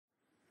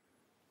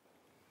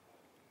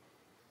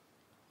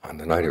On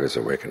the night of his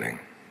awakening,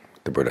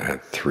 the Buddha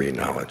had three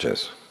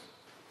knowledges.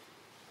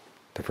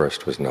 The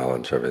first was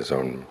knowledge of his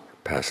own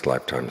past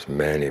lifetimes,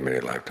 many, many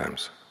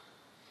lifetimes.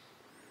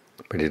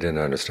 But he didn't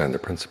understand the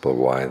principle of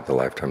why the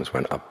lifetimes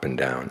went up and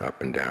down,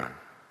 up and down.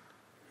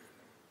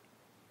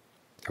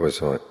 It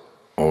was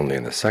only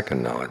in the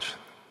second knowledge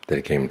that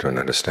he came to an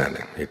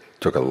understanding. He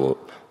took a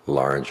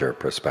larger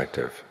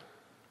perspective,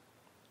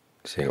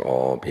 seeing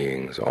all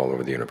beings all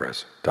over the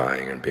universe,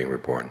 dying and being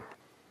reborn.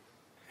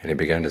 And he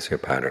began to see a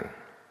pattern.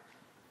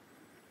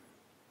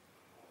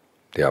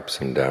 The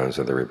ups and downs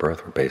of the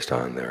rebirth were based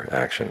on their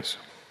actions,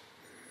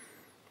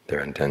 their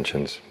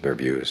intentions, their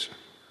views.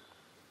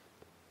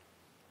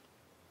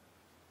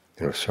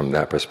 It was from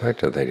that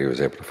perspective that he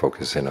was able to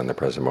focus in on the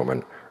present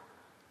moment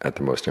at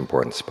the most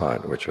important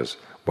spot, which was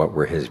what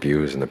were his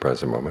views in the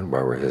present moment,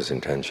 what were his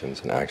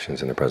intentions and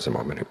actions in the present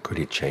moment, could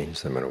he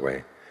change them in a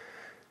way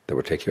that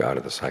would take you out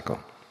of the cycle.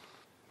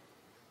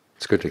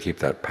 It's good to keep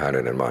that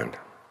pattern in mind.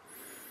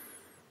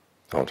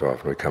 All too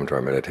often we come to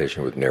our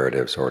meditation with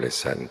narratives already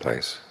set in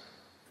place,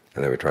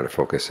 and then we try to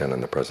focus in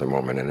on the present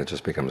moment, and it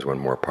just becomes one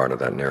more part of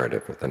that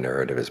narrative. If the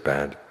narrative is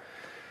bad,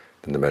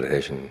 then the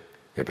meditation,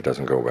 if it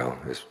doesn't go well,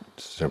 is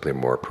simply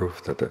more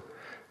proof that the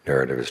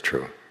narrative is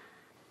true.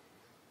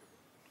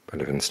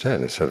 But if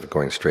instead of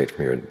going straight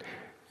from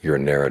your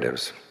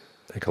narratives,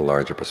 take a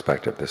larger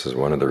perspective. This is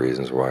one of the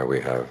reasons why we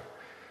have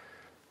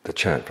the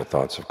chant for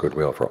thoughts of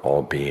goodwill for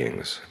all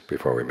beings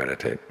before we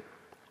meditate.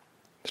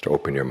 It's to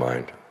open your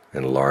mind,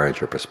 enlarge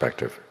your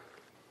perspective.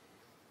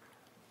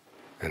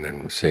 And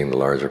then seeing the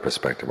larger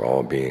perspective,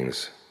 all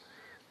beings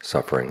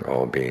suffering,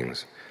 all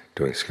beings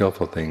doing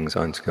skillful things,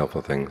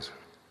 unskillful things.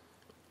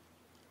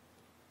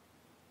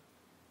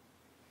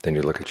 Then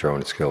you look at your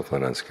own skillful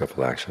and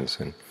unskillful actions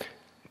and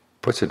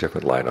puts a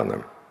different light on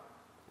them.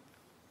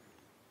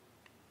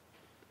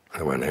 On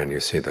the one hand, you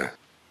see the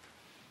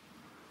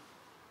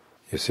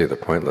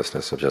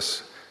pointlessness of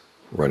just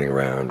running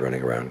around.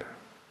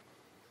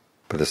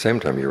 But at the same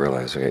time, you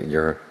realize that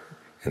you're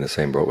in the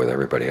same boat with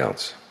everybody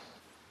else.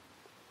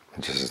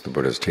 And just as the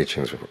Buddha's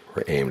teachings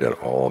were aimed at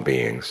all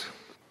beings,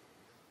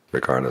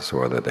 regardless of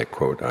whether they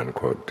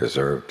quote-unquote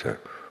deserve to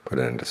put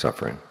an end to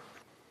suffering,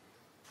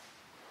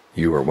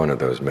 you are one of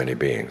those many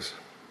beings.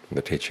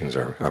 The teachings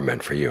are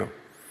meant for you.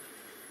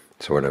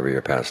 So whatever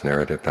your past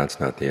narrative, that's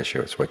not the issue.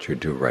 It's what you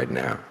do right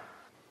now,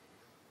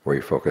 where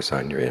you focus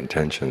on your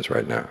intentions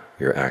right now,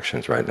 your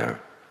actions right now.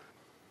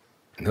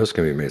 And those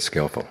can be made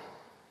skillful.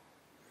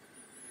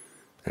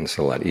 And it's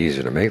a lot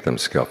easier to make them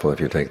skillful if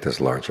you take this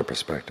larger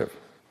perspective.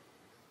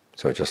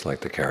 So just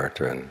like the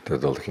character in Through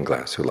the Looking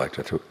Glass who liked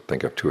to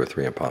think of 2 or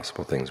 3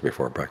 impossible things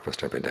before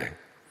breakfast every day,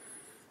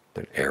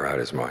 then air out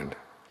his mind.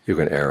 You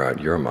can air out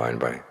your mind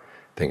by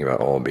thinking about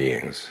all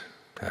beings,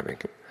 having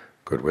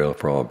goodwill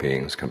for all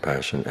beings,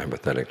 compassion,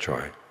 empathetic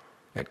joy,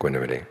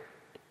 equanimity.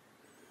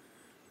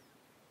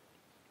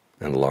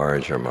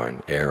 Enlarge your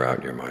mind, air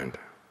out your mind,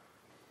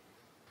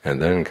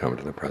 and then come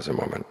to the present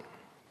moment.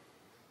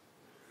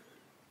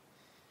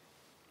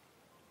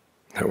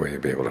 That way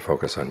you'll be able to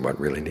focus on what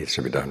really needs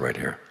to be done right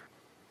here,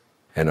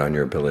 and on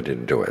your ability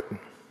to do it.